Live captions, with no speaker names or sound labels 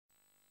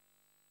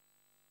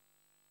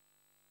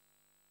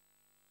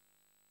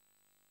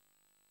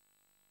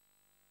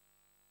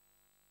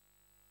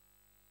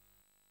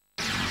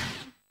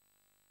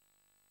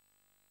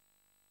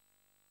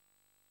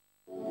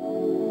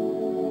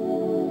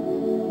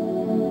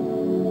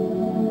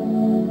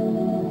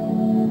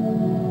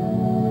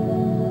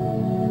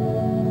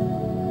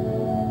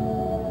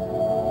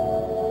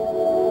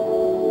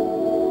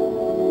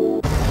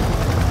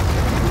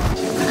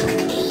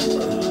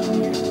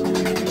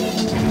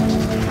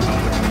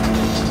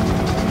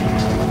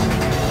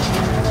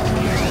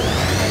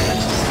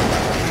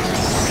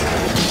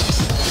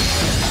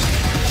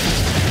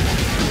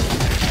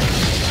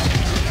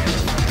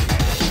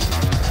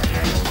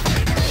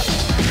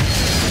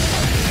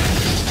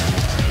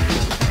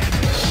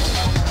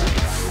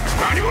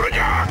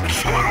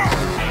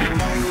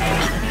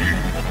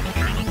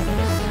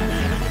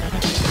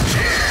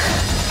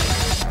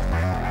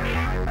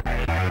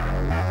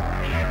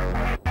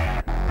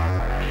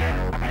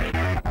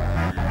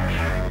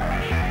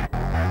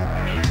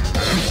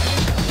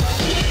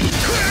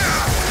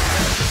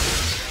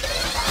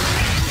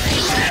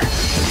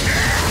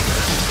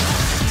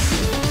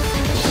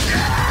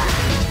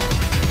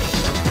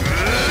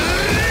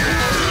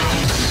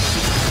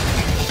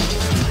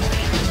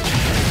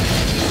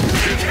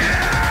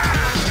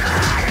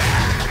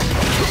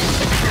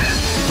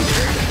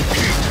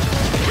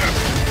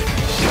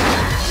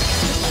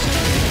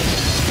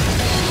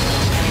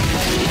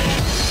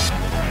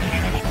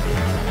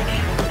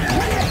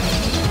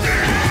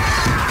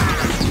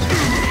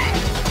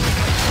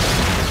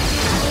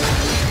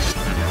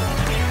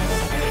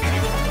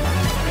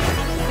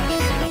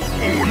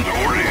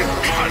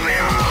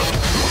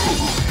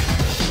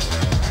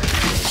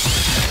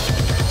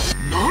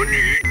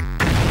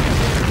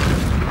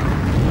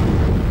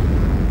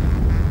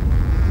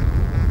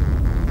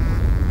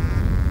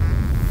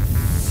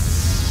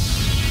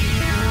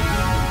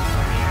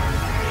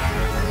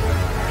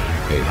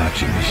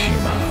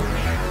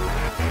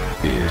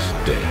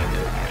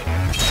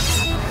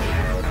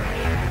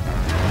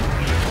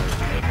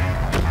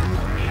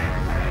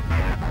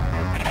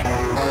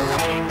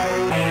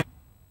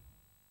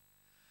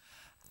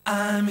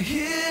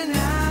here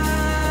now.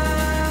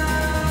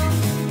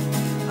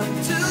 I'm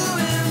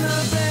doing the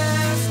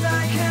best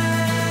I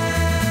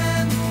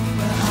can.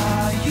 But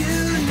are you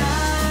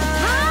now?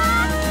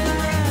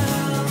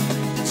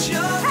 Did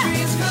your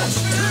dreams come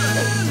true?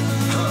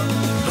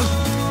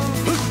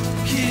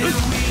 Here we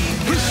go.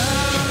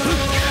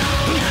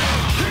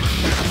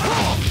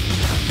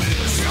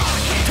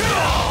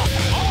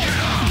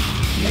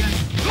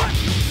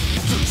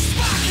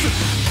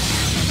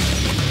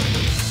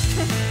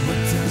 What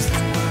does the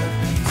word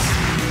mean?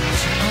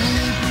 Should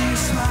only be a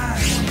smile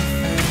on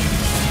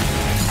your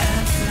face.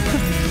 Answer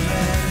me,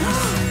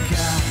 listen,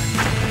 God.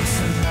 The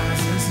sun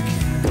rises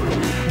again.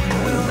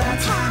 When will that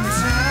time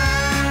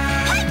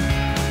return?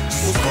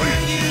 Swear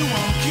you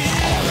won't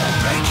give up.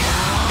 Break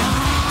out.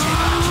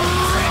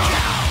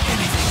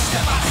 Anything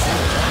step by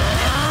step.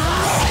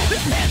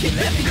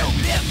 Let me go,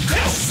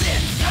 never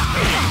sit.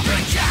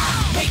 Break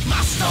out. Make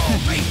my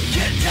story.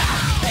 Get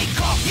down. Make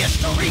off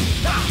history.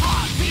 The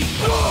heartbeat.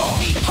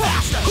 Beat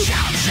faster.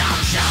 Shout,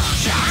 shout, shout,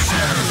 shout.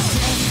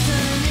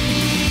 Destiny.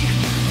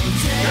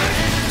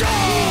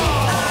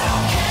 I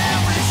don't care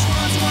which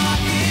one's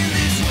walking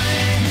this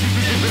way.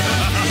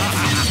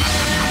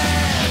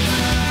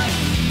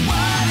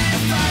 What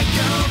if I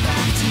go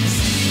back to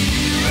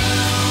zero?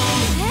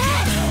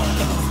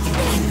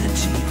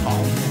 Energy,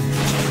 all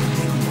energy.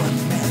 Pick one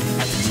man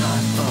at the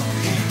time of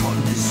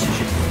important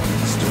decision.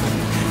 Story.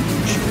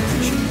 Your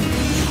vision.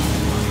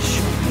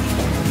 Show me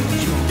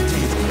your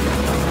days.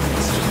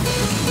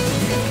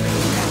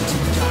 Wrapped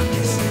in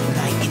darkness,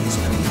 night is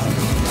when the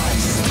only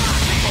light.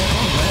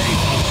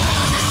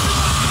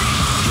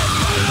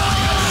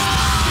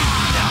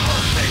 Now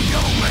open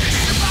your ways.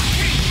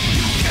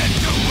 You can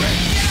do it.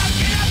 Get up,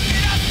 get up,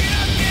 get up, get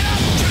up, get up.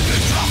 To the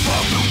top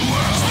of the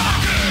world.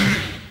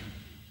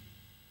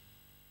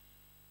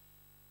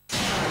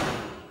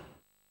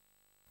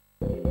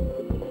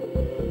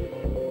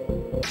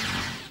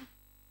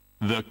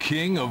 The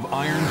King of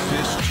Iron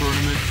Fist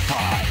Tournament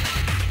 5.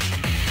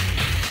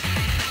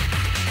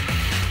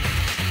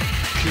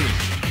 King.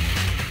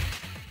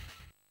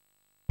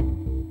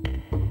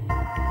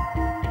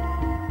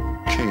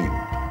 King,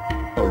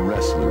 a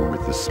wrestler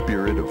with the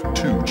spirit of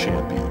two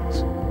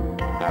champions.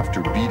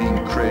 After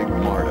beating Craig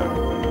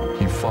Marduk,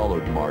 he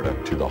followed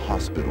Marduk to the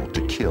hospital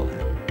to kill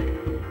him.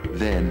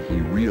 Then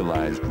he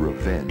realized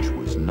revenge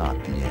was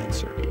not the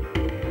answer.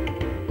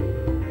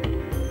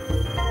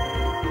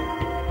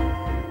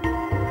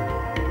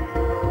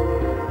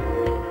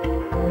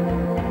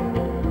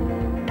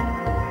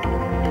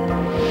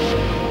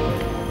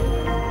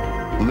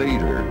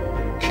 Later,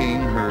 King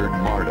heard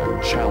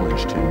Marduk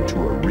challenged him to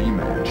a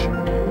rematch,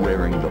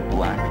 wearing the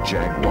Black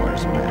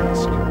Jaguar's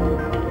mask.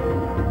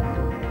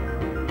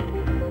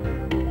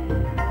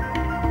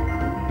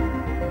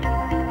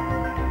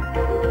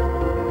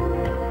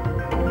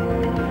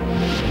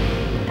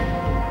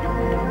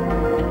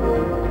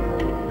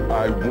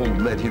 I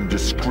won't let him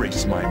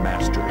disgrace my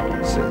master,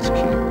 says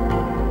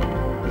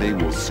King. They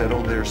will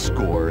settle their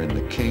score in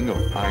the King of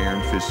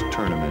Iron Fist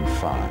Tournament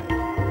 5.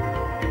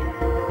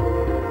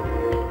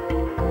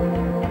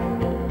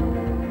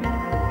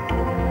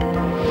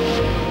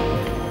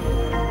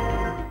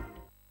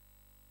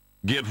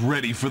 Get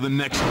ready for the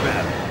next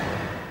battle.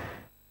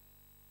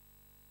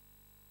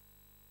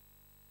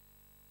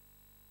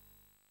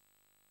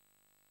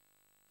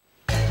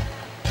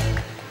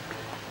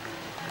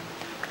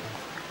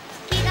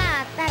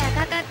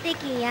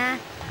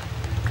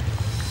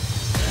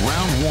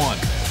 Round 1.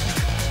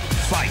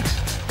 Fight.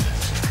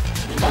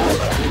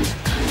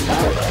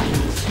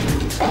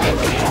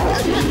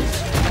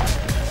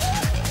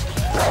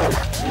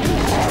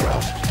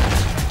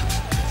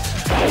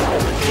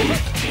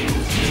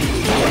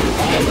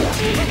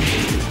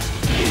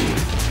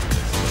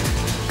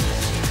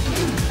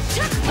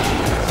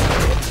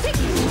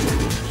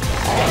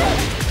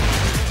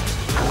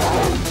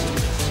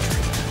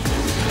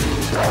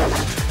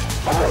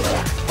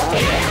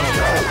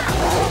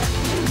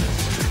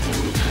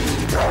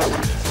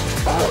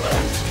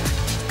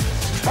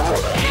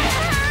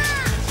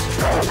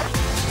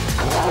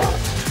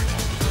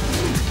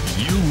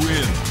 You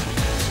win.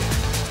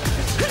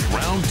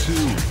 Round 2.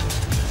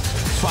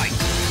 Fight.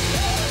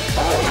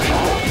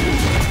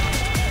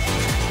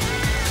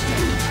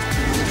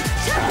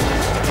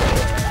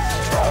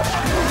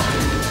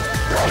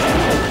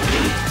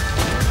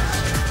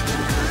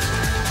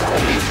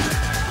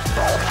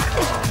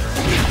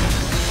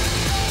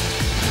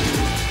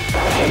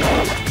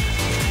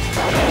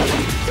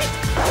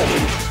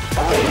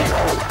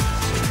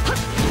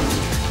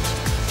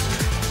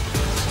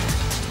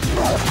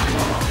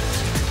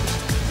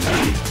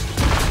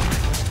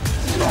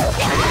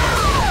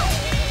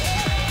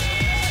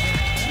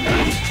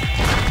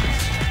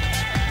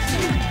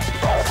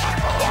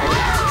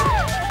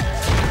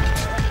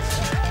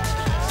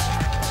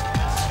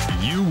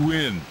 You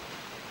win.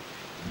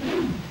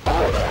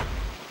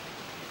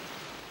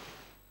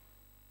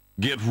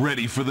 Get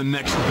ready for the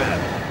next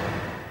battle.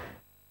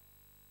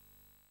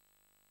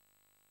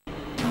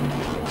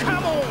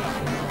 Come on!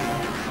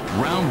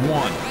 Round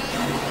 1.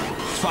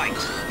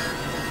 Fight!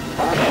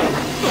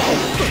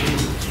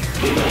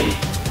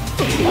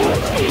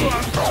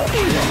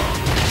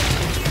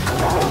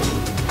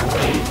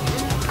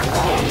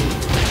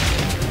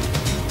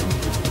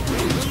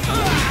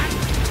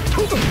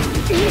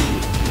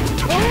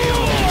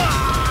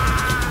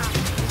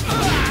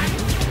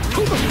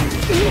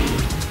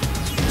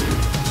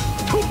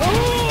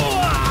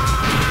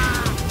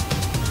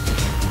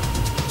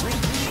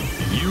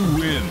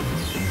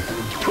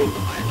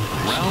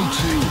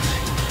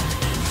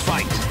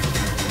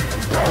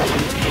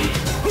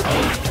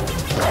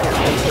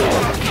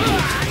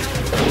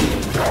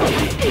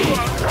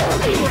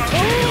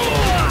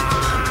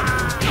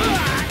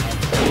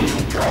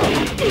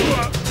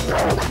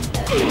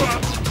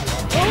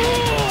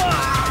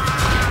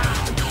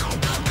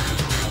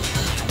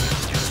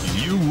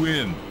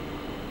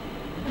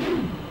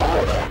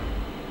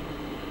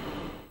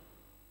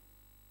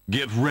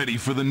 Get ready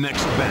for the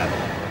next battle.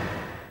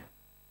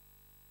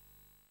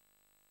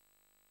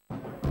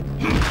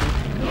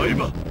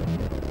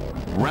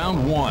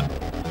 Round 1.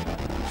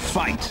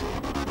 Fight.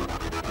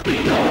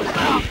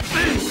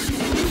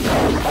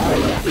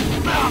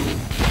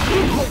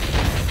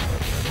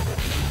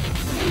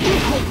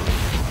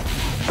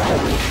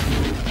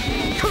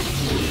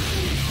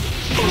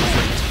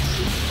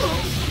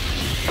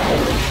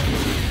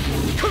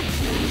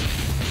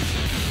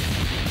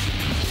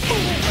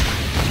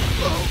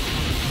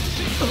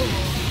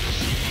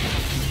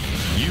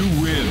 You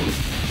win.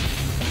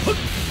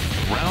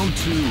 Round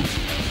 2.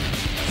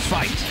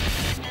 Fight.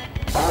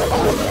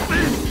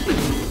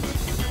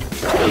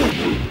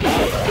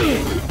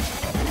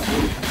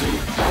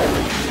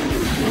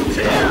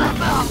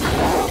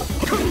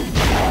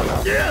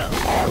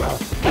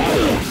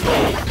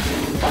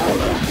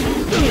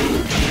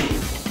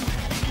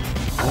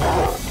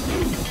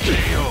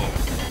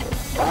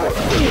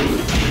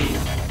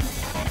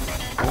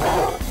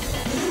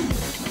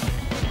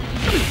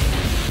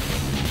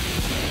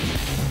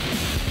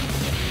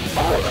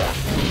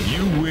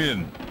 You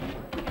win.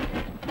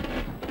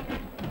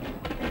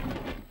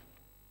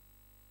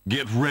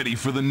 Get ready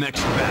for the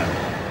next battle.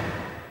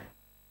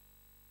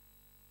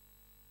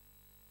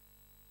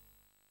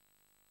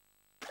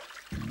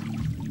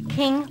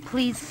 King,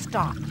 please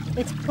stop.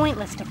 It's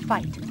pointless to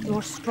fight.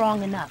 You're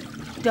strong enough.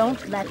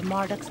 Don't let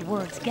Marduk's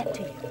words get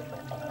to you.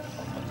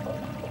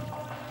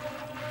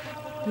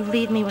 You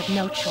leave me with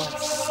no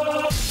choice.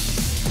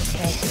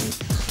 Okay.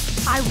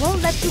 I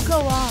won't let you go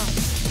on.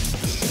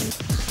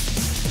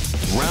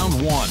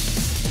 Round 1.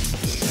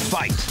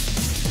 Fight.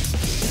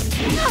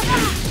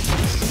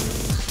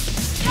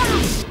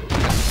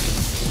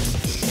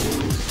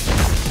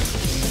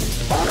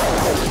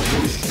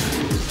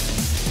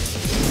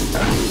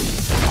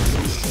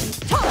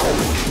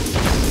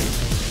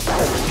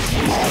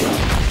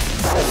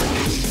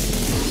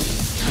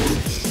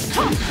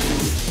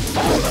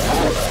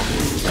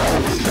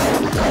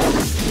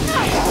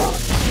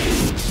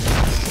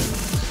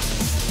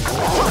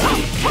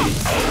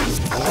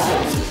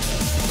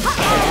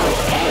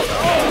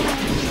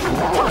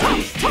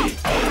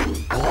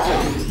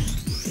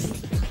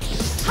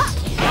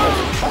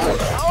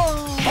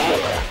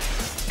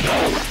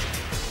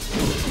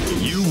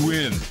 You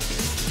win.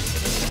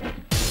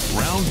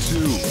 Round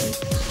 2.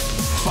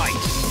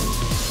 Fight.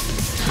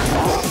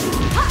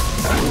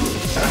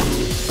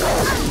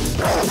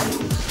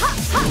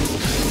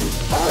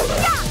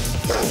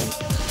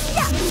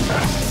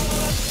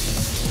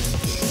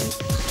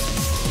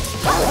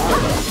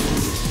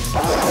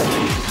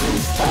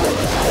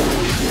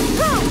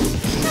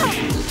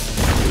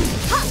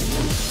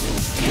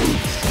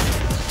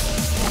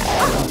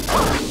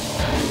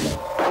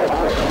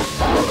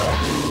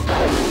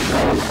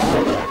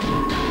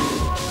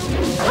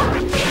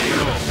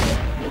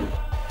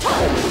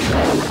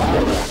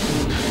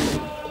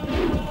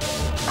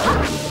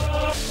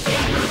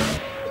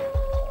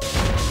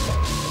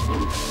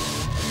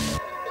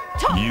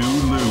 You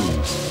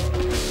lose.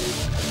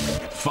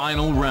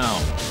 Final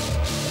round.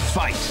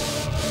 Fight.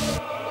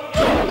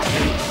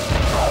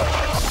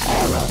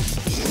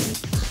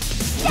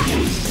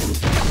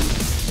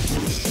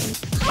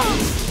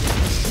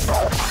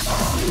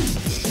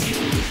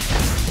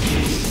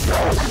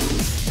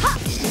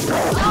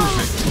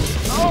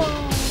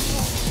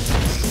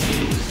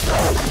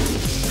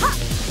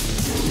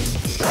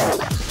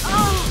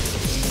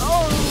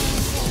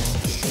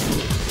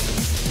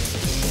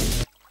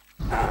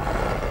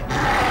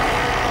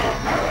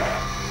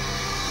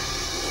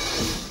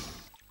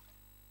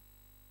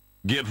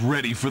 Get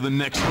ready for the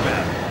next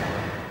battle.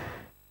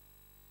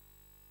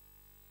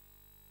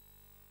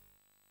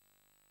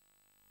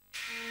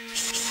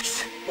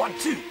 One,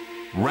 two.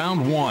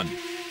 Round 1.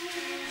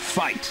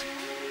 Fight.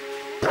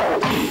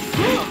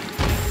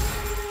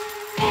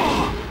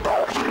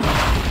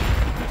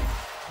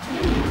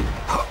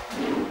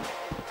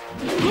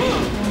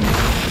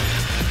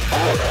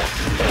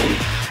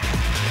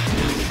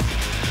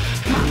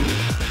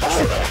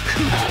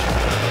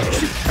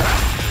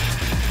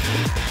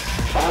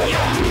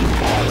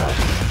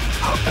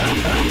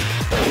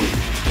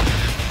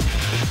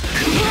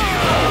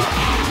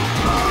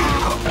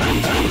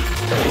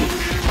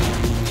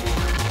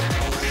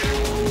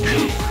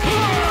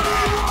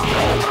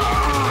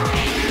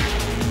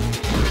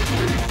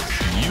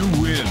 You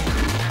win.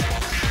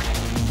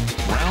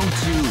 Round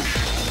 2.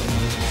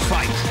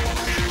 Fight.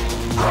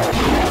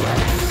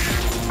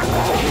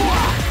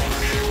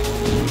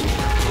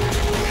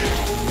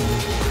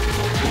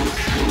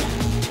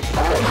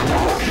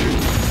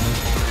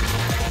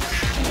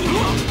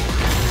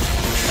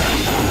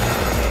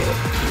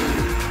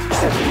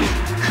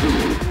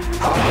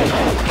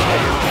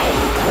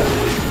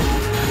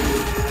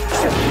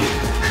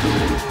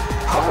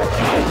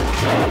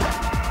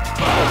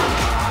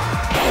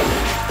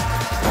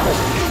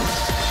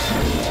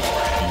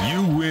 You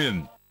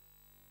win.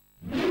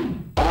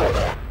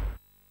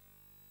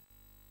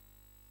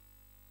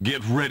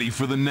 Get ready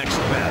for the next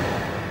battle.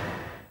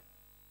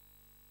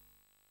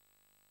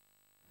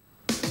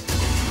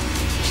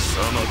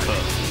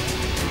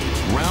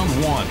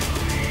 Round one.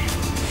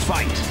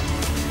 Fight.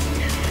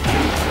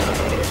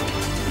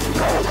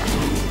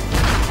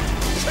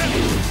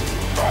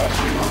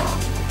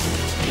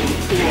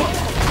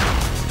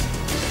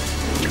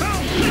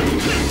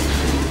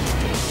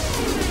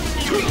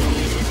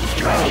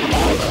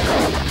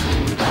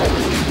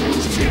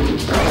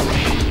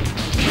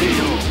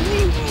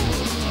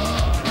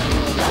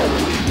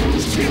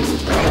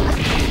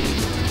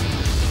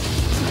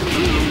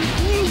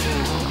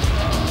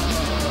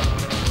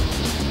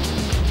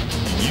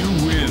 You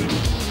win.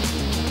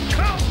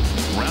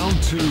 Round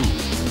two.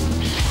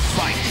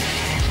 Fight.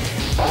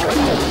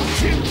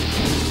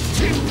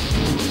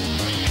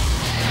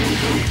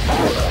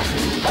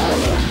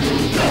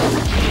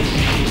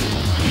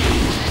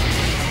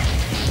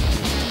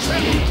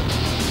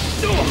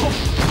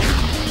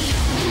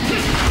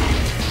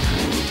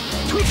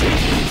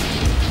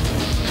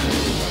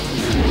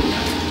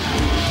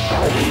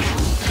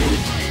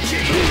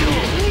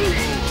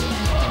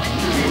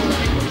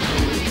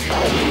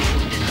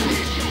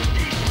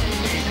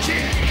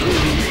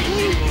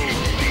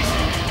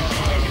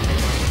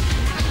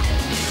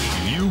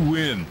 You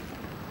win.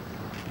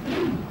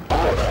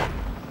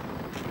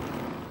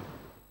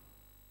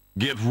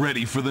 Get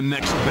ready for the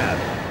next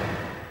battle.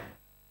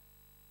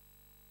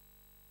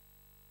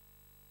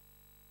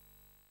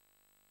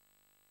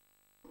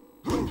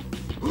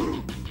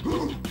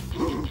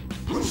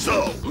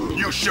 So,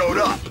 you showed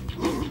up.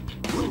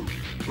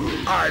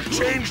 I've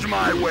changed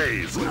my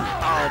ways.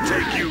 I'll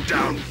take you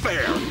down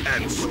fair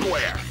and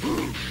square.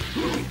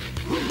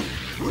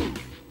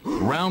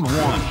 Round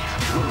one.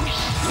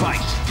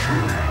 Fight.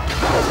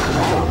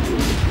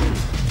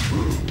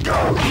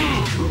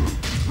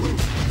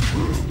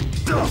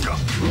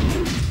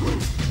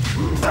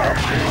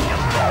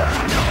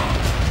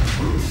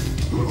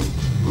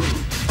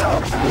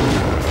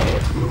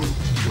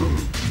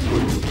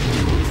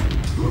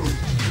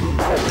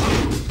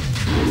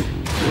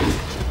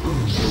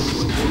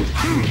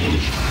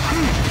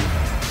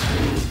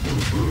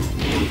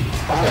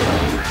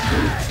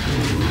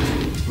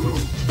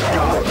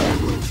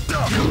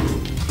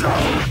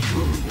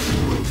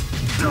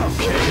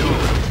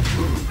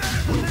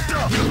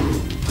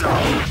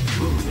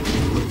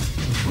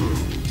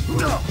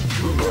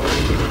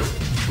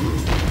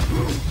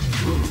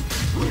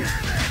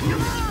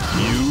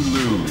 You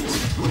lose.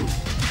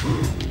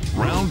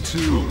 Round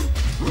two.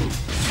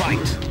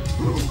 Fight.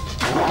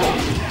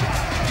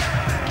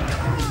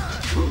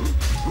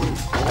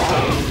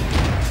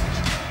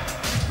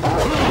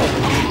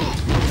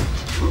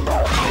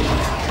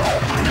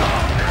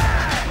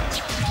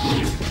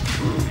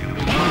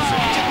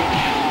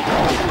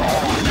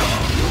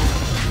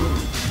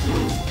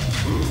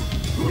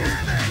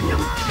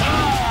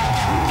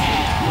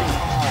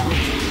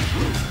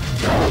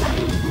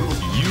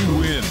 You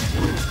win.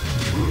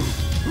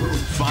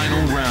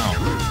 Final round.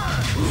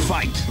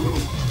 Fight.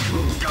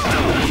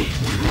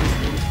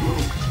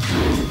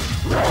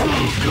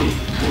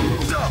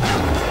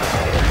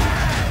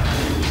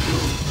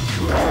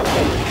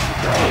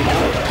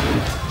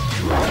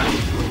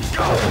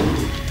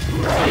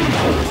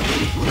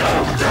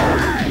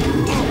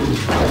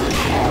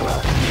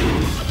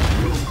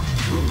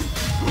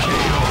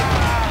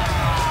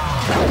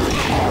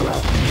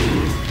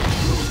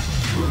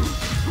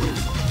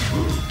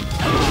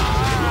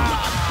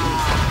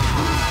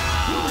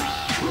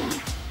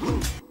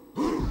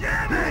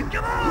 Yeah, man,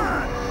 come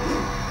on!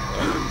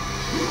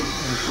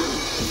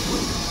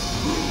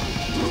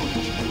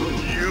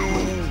 You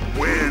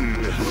win.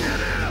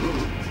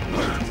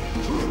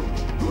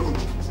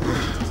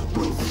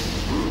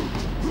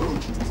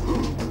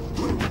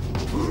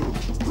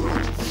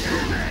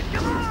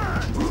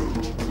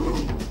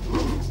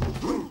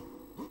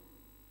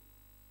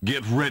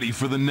 Get ready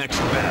for the next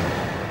battle.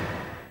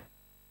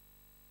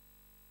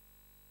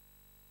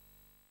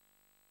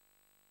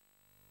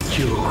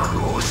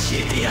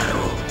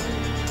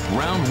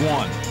 Round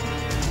one.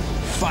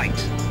 Fight.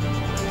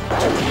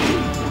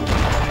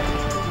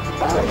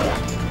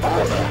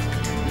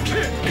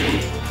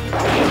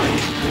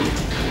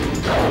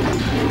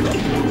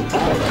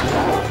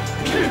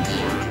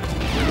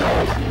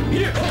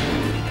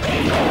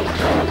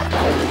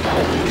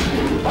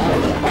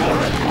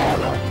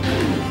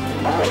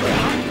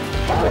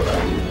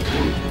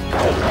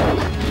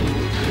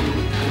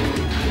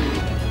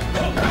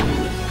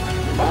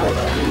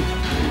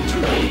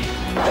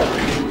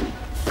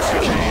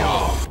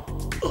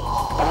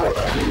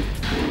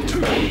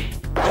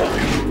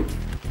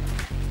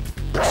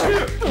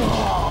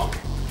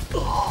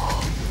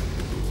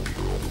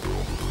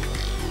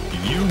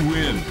 You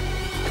win.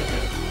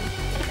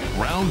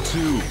 Round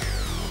two.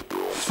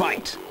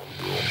 Fight.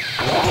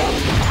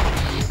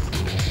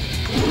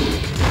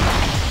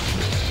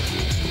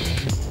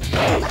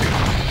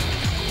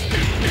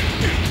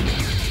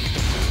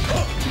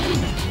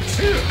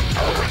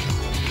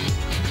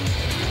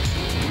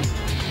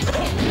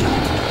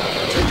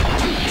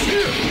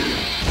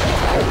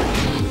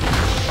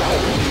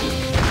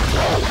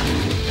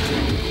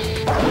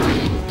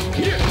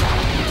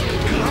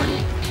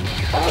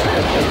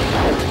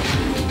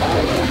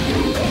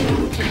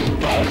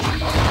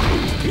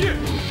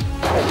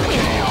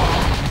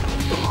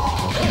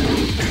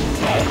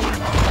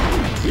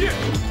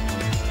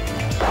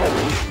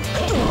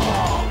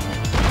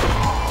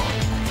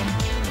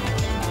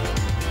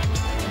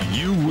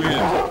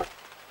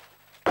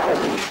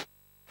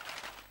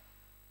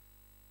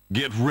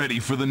 Get ready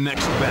for the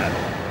next battle.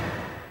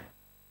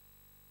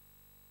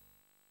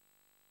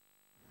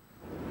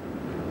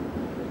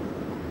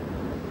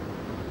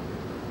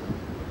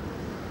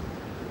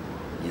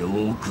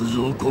 Yoく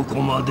ぞこ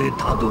こまで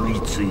たどり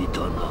着いた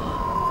な。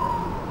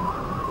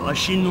わ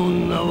しの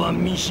名は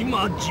三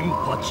島陣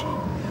八。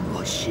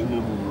わ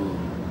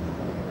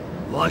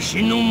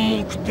しの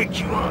目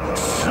的は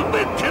全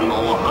て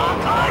の破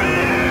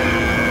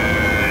壊。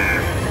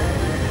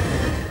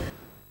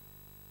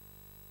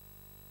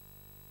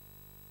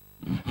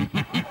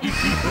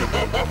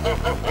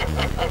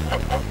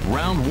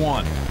Round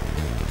 1.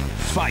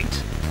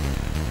 Fight.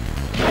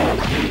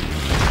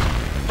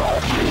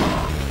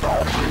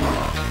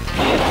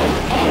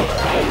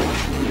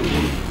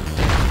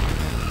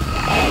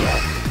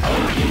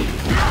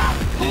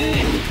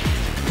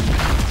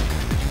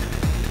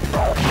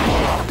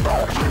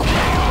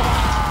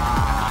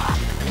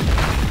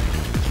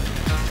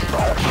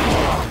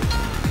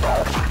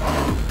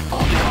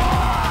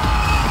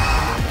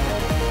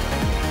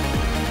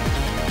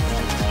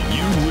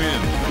 You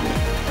win.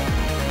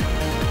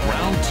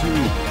 Round 2.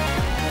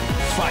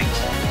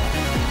 Fight.